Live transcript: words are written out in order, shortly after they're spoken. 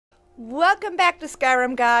Welcome back to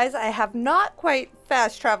Skyrim, guys. I have not quite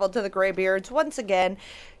fast traveled to the Greybeards once again.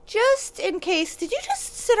 Just in case, did you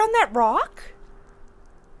just sit on that rock?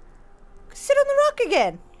 Sit on the rock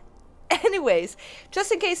again. Anyways,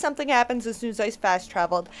 just in case something happens as soon as I fast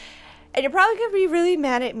traveled. And you're probably going to be really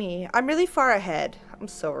mad at me. I'm really far ahead. I'm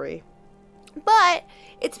sorry. But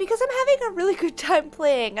it's because I'm having a really good time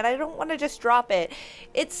playing and I don't want to just drop it.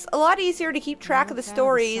 It's a lot easier to keep track of the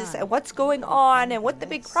stories and what's going on and what the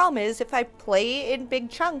big problem is if I play in big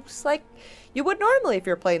chunks like you would normally if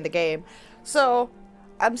you're playing the game. So,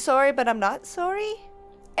 I'm sorry, but I'm not sorry.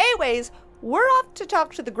 Anyways, we're off to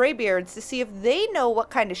talk to the Greybeards to see if they know what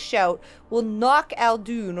kind of shout will knock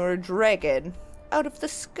Alduin or a dragon out of the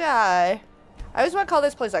sky. I always want to call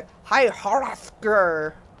this place like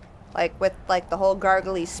Paarthurnax. Like with like the whole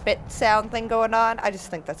gargly spit sound thing going on. I just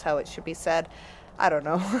think that's how it should be said. I don't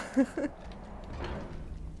know.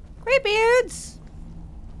 Greybeards!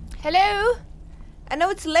 Hello? I know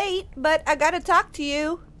it's late, but I gotta talk to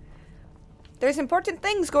you. There's important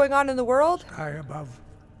things going on in the world. Sky above,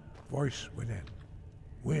 voice within.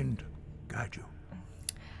 Wind, guide you.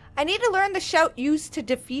 I need to learn the shout used to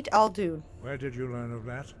defeat Alduin. Where did you learn of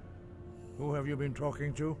that? Who have you been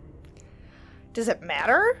talking to? Does it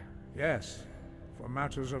matter? Yes. For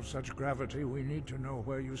matters of such gravity, we need to know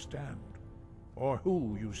where you stand. Or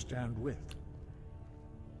who you stand with.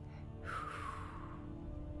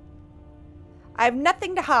 I have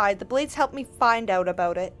nothing to hide. The Blades helped me find out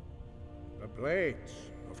about it. The Blades,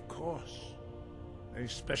 of course. They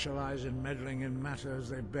specialize in meddling in matters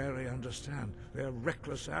they barely understand. Their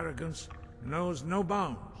reckless arrogance knows no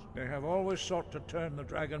bounds. They have always sought to turn the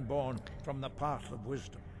Dragonborn from the path of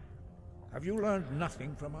wisdom. Have you learned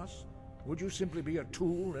nothing from us? Would you simply be a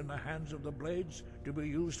tool in the hands of the Blades to be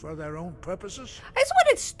used for their own purposes? I just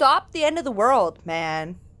want to stop the end of the world,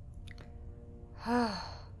 man. The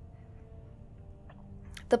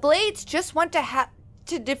Blades just want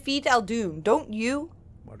to defeat Alduin, don't you?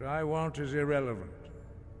 What I want is irrelevant.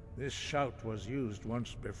 This shout was used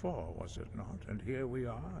once before, was it not? And here we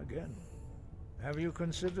are again. Have you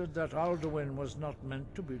considered that Alduin was not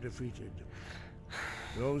meant to be defeated?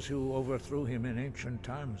 Those who overthrew him in ancient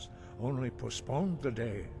times only postponed the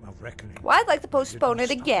day of reckoning. Well, I'd like to postpone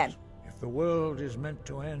it again. If the world is meant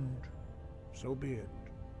to end, so be it.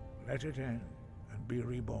 Let it end and be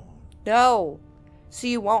reborn. No. So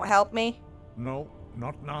you won't help me? No,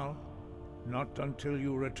 not now. Not until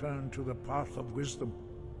you return to the path of wisdom.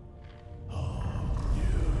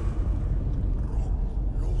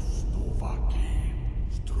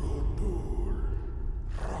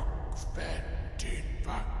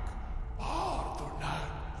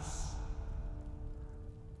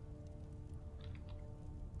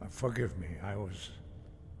 Forgive me, I was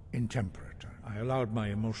intemperate. I allowed my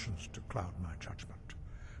emotions to cloud my judgment.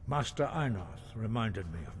 Master Einarth reminded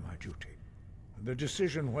me of my duty. The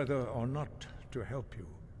decision whether or not to help you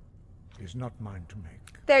is not mine to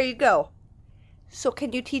make. There you go. So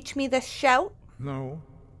can you teach me this shout? No,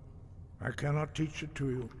 I cannot teach it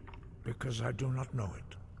to you because I do not know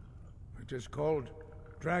it. It is called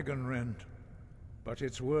Dragon Rend, but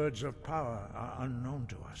its words of power are unknown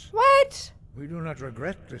to us. What? We do not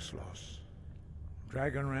regret this loss.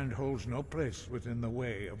 Dragonrend holds no place within the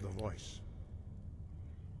way of the voice.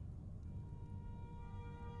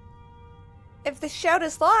 If the shout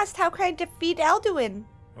is lost, how can I defeat Alduin?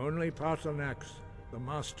 Only Paarthurnax, the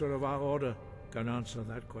master of our order, can answer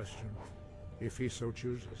that question, if he so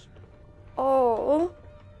chooses. Oh.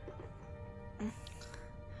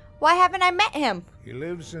 Why haven't I met him? He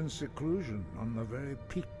lives in seclusion on the very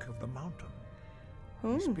peak of the mountain.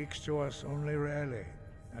 He speaks to us only rarely,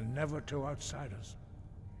 and never to outsiders.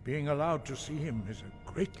 Being allowed to see him is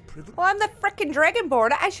a great privilege. Well, I'm the frickin' Dragonborn.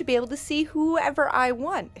 I should be able to see whoever I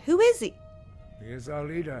want. Who is he? He is our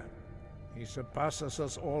leader. He surpasses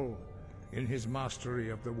us all in his mastery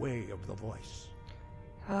of the way of the voice.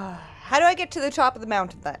 How do I get to the top of the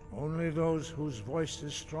mountain, then? Only those whose voice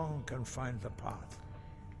is strong can find the path.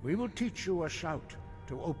 We will teach you a shout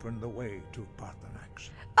to open the way to Paarthurnax.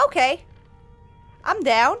 Okay. I'm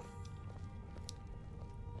down.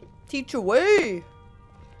 Teach away.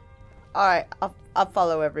 Alright, I'll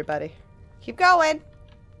follow everybody. Keep going.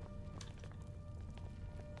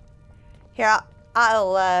 Here,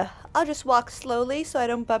 I'll just walk slowly so I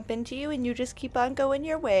don't bump into you and you just keep on going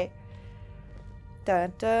your way.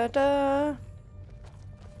 Dun dun dun.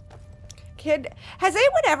 Has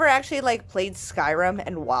anyone ever actually like played Skyrim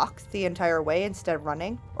and walked the entire way instead of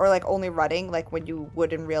running? Or like only running like when you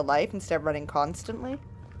would in real life instead of running constantly?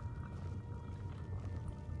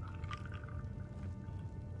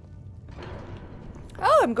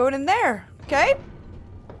 Oh, I'm going in there. Okay.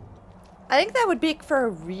 I think that would make for a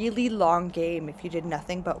really long game if you did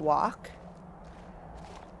nothing but walk.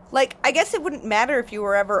 Like, I guess it wouldn't matter if you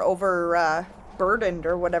were ever overburdened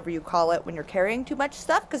or whatever you call it when you're carrying too much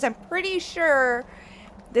stuff, because I'm pretty sure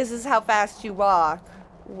this is how fast you walk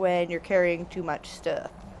when you're carrying too much stuff.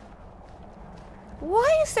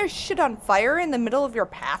 Why is there shit on fire in the middle of your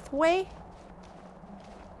pathway?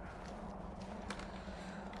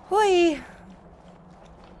 Hoi.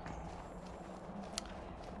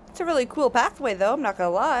 It's a really cool pathway though, I'm not gonna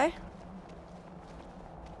lie.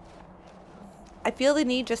 I feel the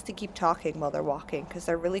need just to keep talking while they're walking, because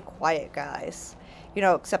they're really quiet guys. You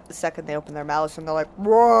know, except the second they open their mouths and they're like,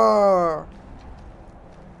 roar!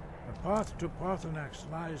 The path to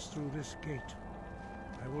Paarthurnax lies through this gate.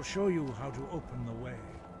 I will show you how to open the way.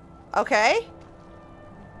 Okay.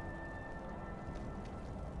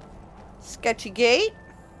 Sketchy gate.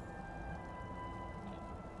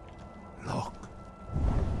 Look.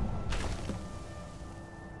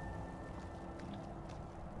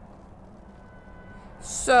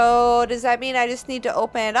 So, does that mean I just need to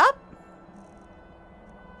open it up?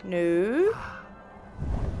 No.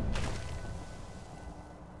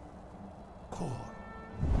 Cool.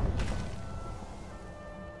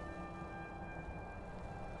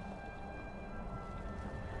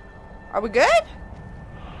 Are we good?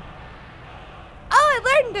 Oh, I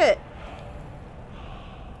learned it.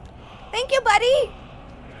 Thank you, buddy.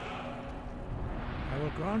 I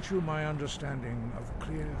will grant you my understanding of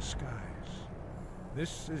clear skies.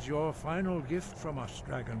 This is your final gift from us,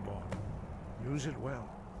 Dragonborn. Use it well.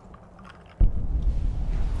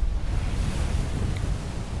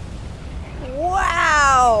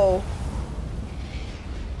 Wow.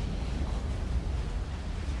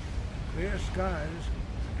 Clear skies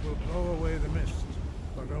will blow away the mist,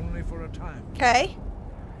 but only for a time. Okay.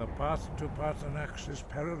 The path to Paarthurnax is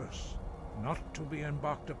perilous, not to be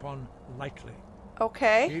embarked upon lightly.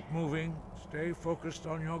 Okay. Keep moving, stay focused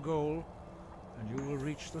on your goal, and you will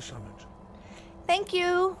reach the summit. Thank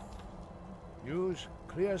you. Use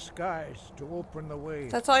clear skies to open the way.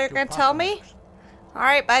 That's all you're to gonna tell me? Paarthurnax.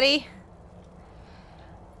 Alright, buddy.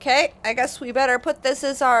 Okay, I guess we better put this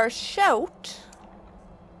as our shout.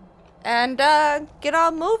 And, get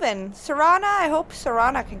on moving. Serana, I hope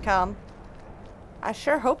Serana can come. I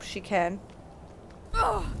sure hope she can.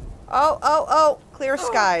 Oh. Clear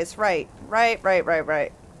skies. Right.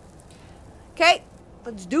 Okay,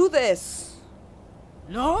 let's do this.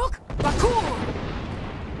 Look, Bakur!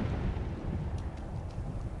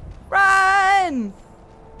 Run!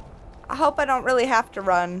 I hope I don't really have to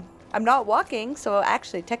run. I'm not walking, so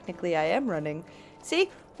actually, technically, I am running. See?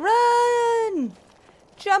 Run!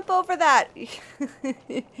 Jump over that.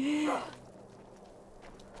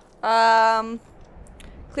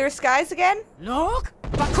 Clear skies again? Look,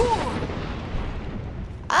 Bakur!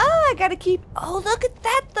 Oh, I gotta keep... Oh, look at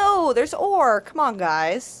that, though. There's ore. Come on,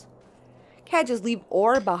 guys. Can't just leave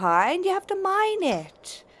ore behind. You have to mine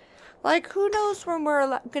it. Like, who knows when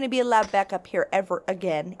we're going to be allowed back up here ever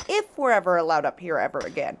again. If we're ever allowed up here ever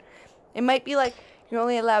again. It might be like you're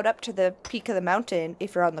only allowed up to the peak of the mountain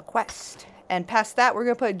if you're on the quest. And past that, we're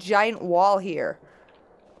going to put a giant wall here.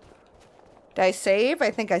 Did I save?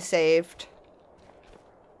 I think I saved.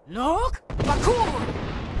 Look, Bakur!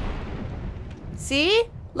 See?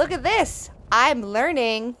 Look at this. I'm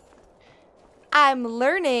learning. I'm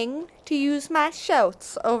learning to use my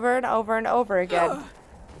shouts over and over and over again.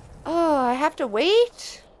 Oh, I have to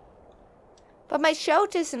wait? But my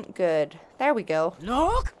shout isn't good. There we go.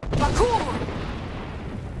 Look, Bakur!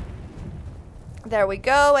 There we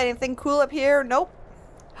go. Anything cool up here? Nope.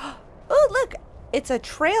 Oh, look. It's a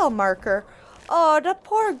trail marker. Oh, the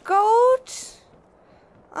poor goat.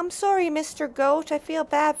 I'm sorry, Mr. Goat. I feel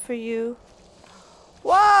bad for you.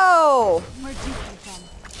 Whoa! Where did you come?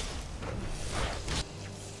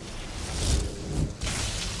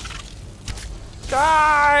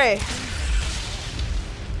 Die!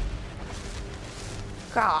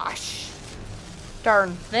 Gosh.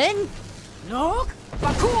 Darn thing. Look,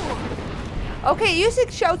 Bakur! Okay, using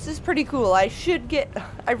shouts is pretty cool. I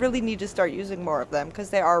really need to start using more of them because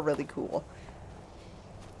they are really cool.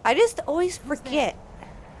 I just always forget.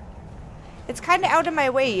 It's kind of out of my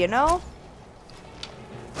way, you know?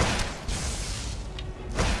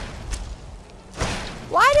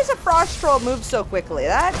 Why does a frost troll move so quickly?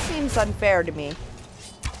 That seems unfair to me.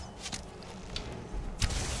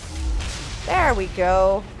 There we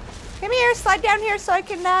go. Come here, slide down here so I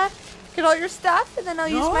can get all your stuff, and then I'll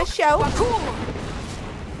use my shout.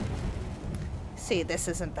 See, this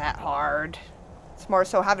isn't that hard. It's more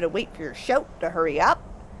so having to wait for your shout to hurry up.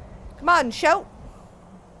 Come on, shout.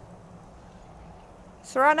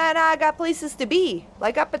 Serana and I got places to be,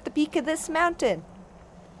 like up at the peak of this mountain.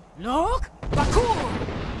 Look, Bakur!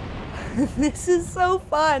 This is so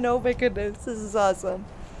fun. Oh my goodness, this is awesome.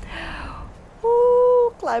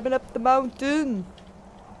 Woo, climbing up the mountain.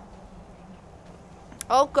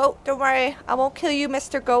 Oh, goat, don't worry. I won't kill you,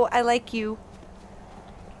 Mr. Goat. I like you.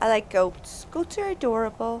 I like goats. Goats are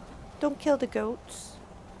adorable. Don't kill the goats.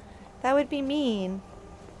 That would be mean.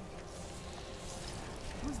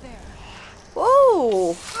 Who's there?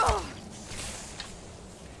 Whoa!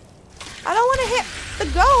 I don't want to hit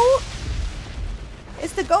the goat.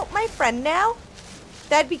 Is the goat my friend now?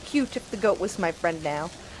 That'd be cute if the goat was my friend now.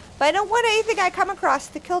 But I don't want anything I come across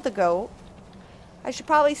to kill the goat. I should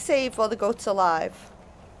probably save while the goat's alive.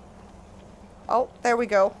 Oh, there we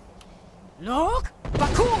go. Look,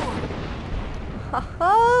 Bakur!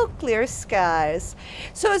 Oh, clear skies.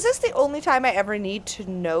 So is this the only time I ever need to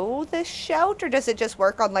know this shout? Or does it just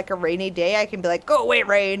work on like a rainy day? I can be like, go away,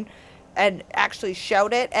 rain, and actually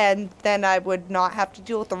shout it, and then I would not have to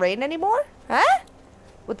deal with the rain anymore? Huh?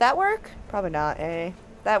 Would that work? Probably not, eh?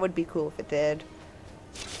 That would be cool if it did.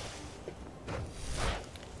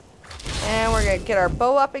 And we're gonna get our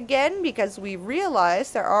bow up again because we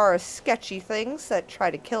realize there are sketchy things that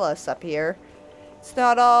try to kill us up here. It's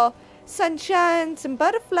not all sunshines and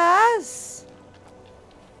butterflies.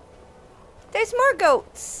 There's more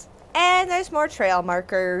goats. And there's more trail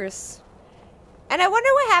markers. And I wonder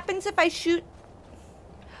what happens if I shoot...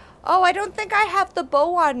 Oh, I don't think I have the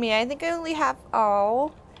bow on me. I think I only have...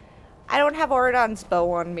 Oh. I don't have Ordon's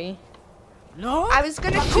bow on me. No. I was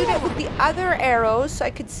gonna shoot it with the other arrows so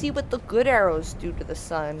I could see what the good arrows do to the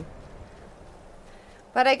sun.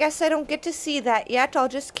 But I guess I don't get to see that yet. I'll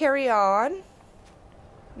just carry on.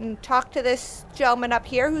 And talk to this gentleman up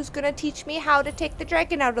here who's gonna teach me how to take the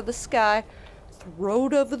dragon out of the sky.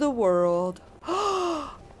 Throat of the world.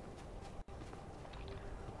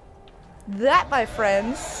 That, my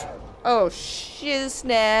friends. Oh, shiznit.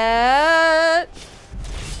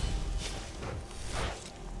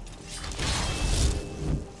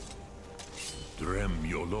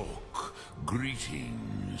 Dremyolok,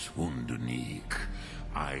 greetings, Wundernik.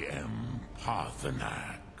 I am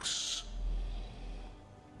Paarthurnax.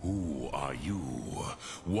 Who are you?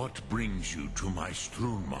 What brings you to my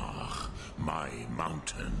Strunmach, my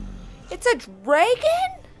mountain? It's a dragon?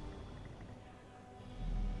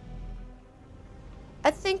 I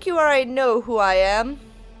think you already know who I am.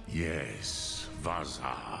 Yes,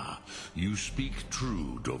 Vaza. You speak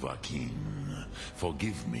true, Dovahkiin.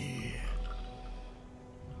 Forgive me.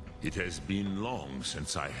 It has been long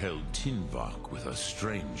since I held Tinvak with a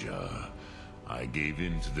stranger. I gave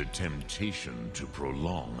in to the temptation to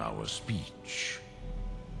prolong our speech.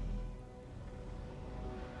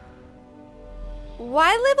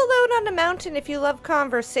 Why live alone on a mountain if you love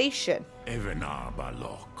conversation? Evenar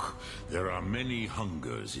Balok, there are many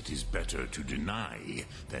hungers it is better to deny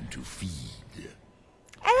than to feed.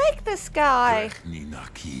 I like this guy. Brechni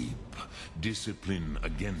Nakib, discipline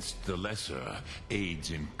against the lesser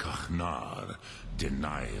aids in Kachnar,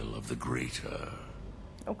 denial of the greater.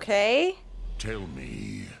 Okay. Tell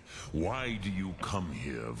me, why do you come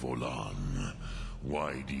here, Volan?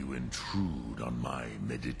 Why do you intrude on my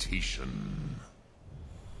meditation?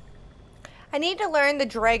 I need to learn the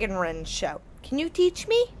Dragon Run shout. Can you teach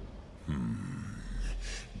me?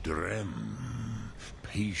 Drem,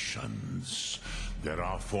 patience. There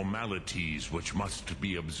are formalities which must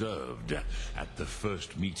be observed at the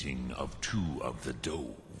first meeting of two of the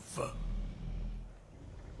Dove.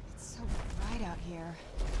 It's so bright out here.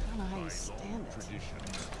 I don't know how you stand it.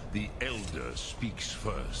 The Elder speaks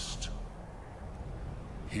first.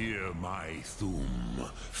 Hear my Thum.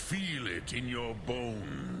 Feel it in your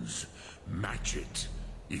bones. Match it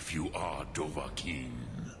if you are Dovahkiin.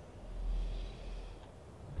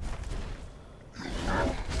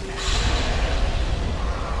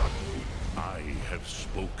 I have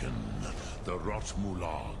spoken. The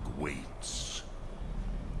Rotmulag waits.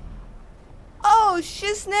 Oh,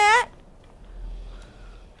 shiznit!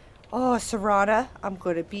 Oh, Serana, I'm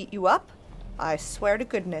gonna beat you up. I swear to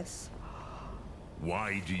goodness.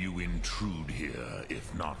 Why do you intrude here,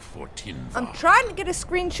 if not for Tinvak? I'm trying to get a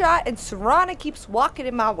screenshot and Serana keeps walking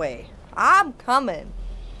in my way. I'm coming.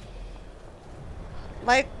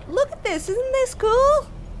 Like, look at this. Isn't this cool?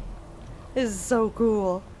 This is so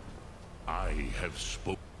cool. I have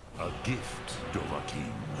spoken. A gift,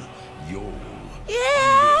 Dovahkiin. You'll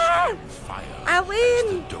Yeah! understand fire I win!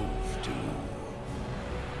 as the Dove do.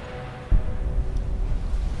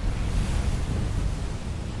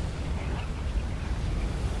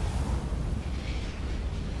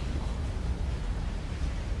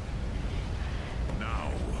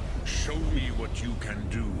 Now, show me what what you can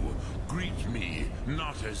do, greet me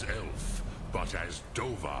not as elf, but as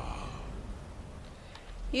Dova.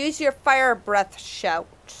 Use your fire breath shout.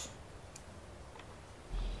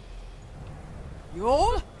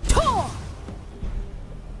 Yol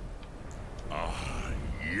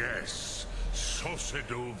Yes,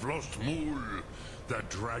 Sosedo Vlostmul. The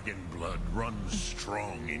dragon blood runs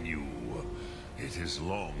strong in you. It is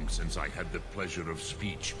long since I had the pleasure of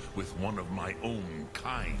speech with one of my own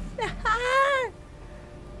kind.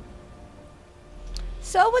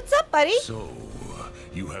 So what's up, buddy? So,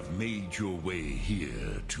 you have made your way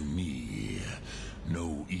here to me.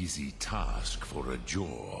 No easy task for a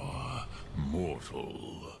jaw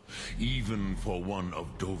mortal, even for one of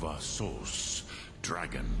Dovasos,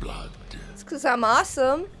 dragon blood. It's because I'm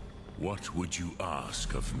awesome. What would you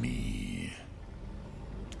ask of me?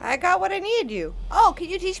 I got what I needed you. Oh, can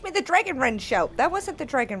you teach me the Dragon Wren shout? That wasn't the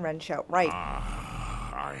Dragon Wren shout, right?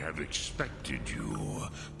 I have expected you,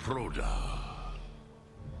 Proda.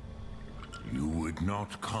 You would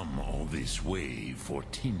not come all this way for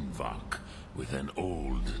Tinvak with an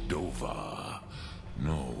old Dova.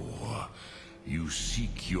 No, you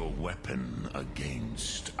seek your weapon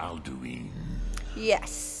against Alduin.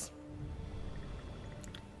 Yes.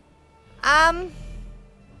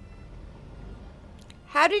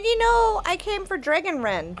 How did you know I came for Dragon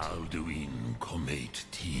Wren? Alduin Comate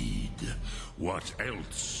Teed. What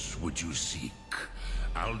else would you seek?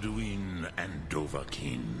 Alduin and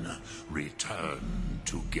Dovahkiin return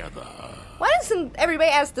together. Why doesn't everybody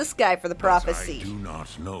ask this guy for the prophecy? But I do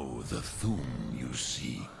not know the Thum you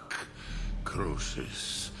seek.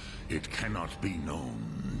 Croesus, it cannot be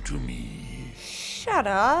known to me. Shut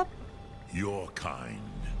up. Your kind,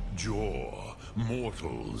 Jor,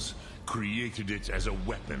 mortals, created it as a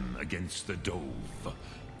weapon against the Dove,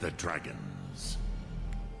 the dragons.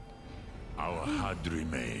 Our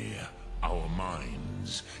Hadrime, our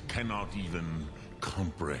minds, cannot even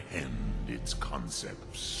comprehend its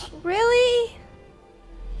concepts. Really?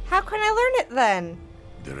 How can I learn it then?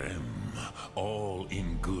 Drem, all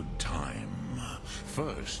in good time.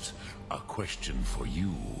 First, a question for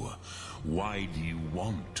you. Why do you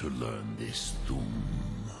want to learn this Thum?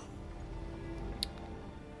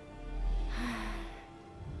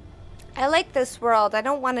 I like this world. I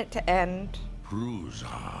don't want it to end.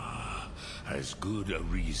 Prusa, as good a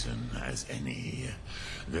reason as any.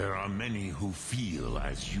 There are many who feel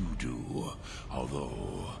as you do,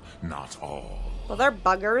 although not all. Well, they're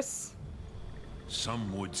buggers.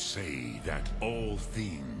 Some would say that all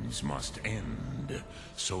things must end,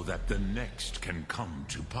 so that the next can come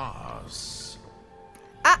to pass.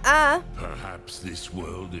 Perhaps this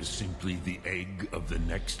world is simply the egg of the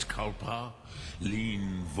next Kalpa?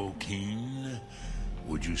 Lean Vokin?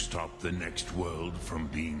 Would you stop the next world from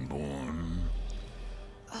being born?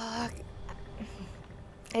 I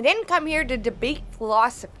didn't come here to debate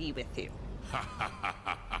philosophy with you.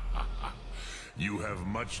 You have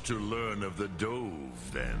much to learn of the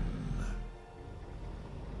Dove, then.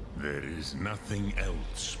 There is nothing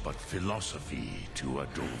else but philosophy to a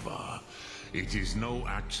Dova. It is no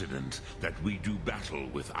accident that we do battle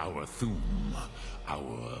with our Thum,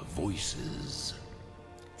 our voices.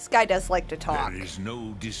 This guy does like to talk. There is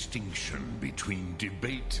no distinction between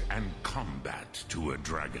debate and combat to a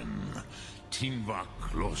dragon. Tinvak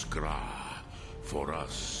Losgra. For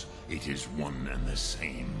us, it is one and the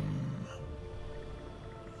same.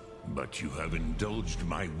 But you have indulged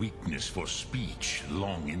my weakness for speech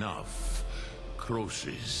long enough.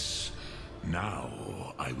 Croesus,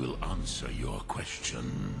 now I will answer your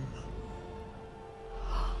question.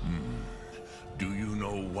 Do you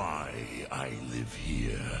know why I live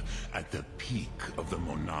here, at the peak of the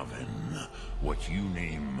Monaven, what you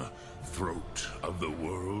name Throat of the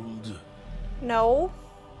World? No.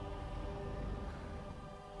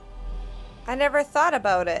 I never thought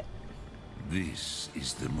about it. This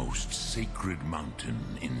is the most sacred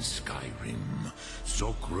mountain in Skyrim,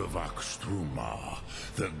 Zokravak Struma,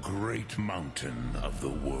 the great mountain of the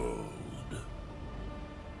world.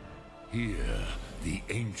 Here, the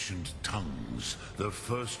ancient tongues, the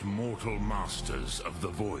first mortal masters of the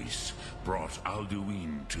voice, brought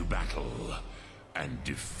Alduin to battle and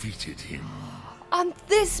defeated him. On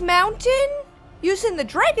this mountain? Using the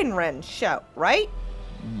Dragon Wren shout, right?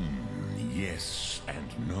 Yes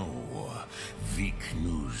and no.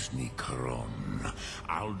 Viknuzny Karon.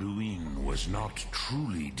 Alduin was not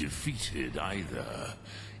truly defeated either.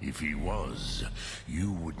 If he was,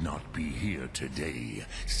 you would not be here today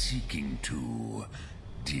seeking to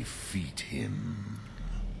defeat him.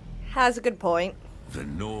 Has a good point. The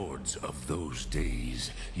Nords of those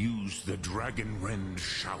days used the Dragon Wren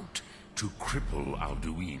shout to cripple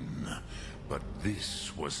Alduin, but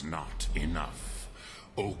this was not enough.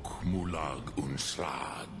 Ok Mulag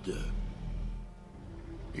Unslad.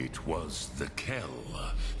 It was the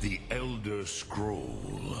Kell, the Elder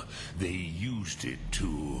Scroll. They used it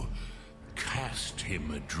to cast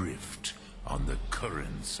him adrift on the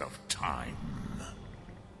currents of time.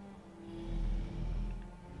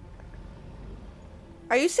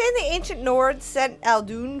 Are you saying the ancient Nords sent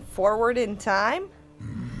Alduin forward in time?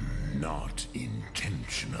 Not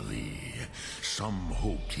intentionally. Some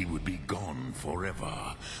hoped he would be gone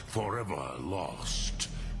forever, forever lost.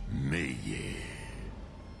 Meye.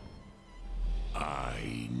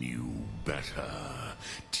 I knew better.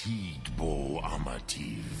 Tidbo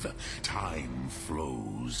Amativ. Time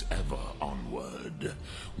flows ever onward.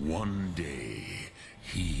 One day,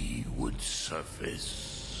 he would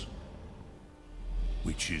surface.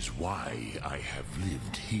 Which is why I have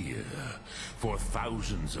lived here. For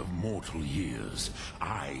thousands of mortal years,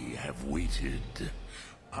 I have waited.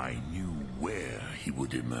 I knew where he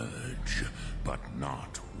would emerge, but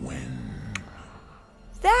not when.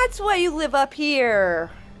 That's why you live up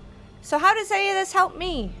here. So how does any of this help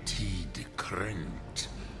me? Tid Krent.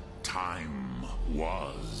 Time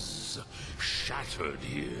was shattered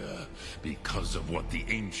here because of what the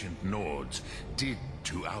ancient Nords did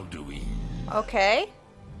to Alduin. Okay.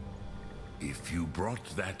 If you brought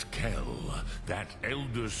that Kell, that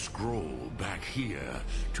Elder Scroll back here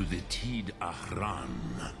to the Tid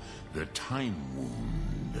Ahran, the Time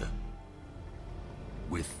Wound.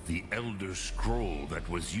 With the Elder Scroll that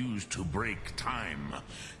was used to break time,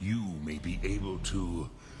 you may be able to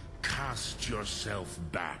cast yourself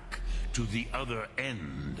back to the other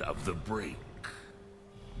end of the break.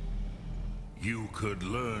 You could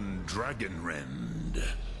learn Dragonrend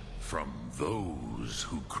from those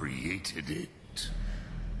who created it.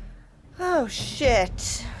 Oh,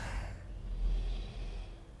 shit.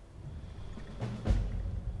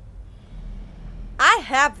 I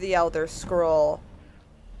have the Elder Scroll.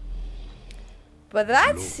 But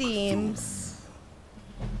that seems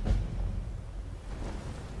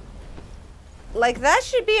like that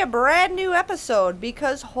should be a brand new episode,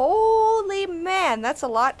 because holy man, that's a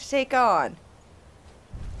lot to take on.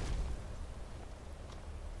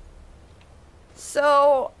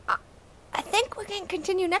 So, I think we can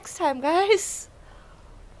continue next time, guys.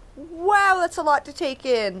 Wow, that's a lot to take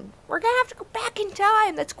in. We're gonna have to go back in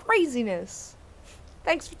time. That's craziness.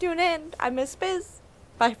 Thanks for tuning in. I'm Miss Biz.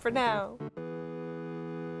 Bye for now.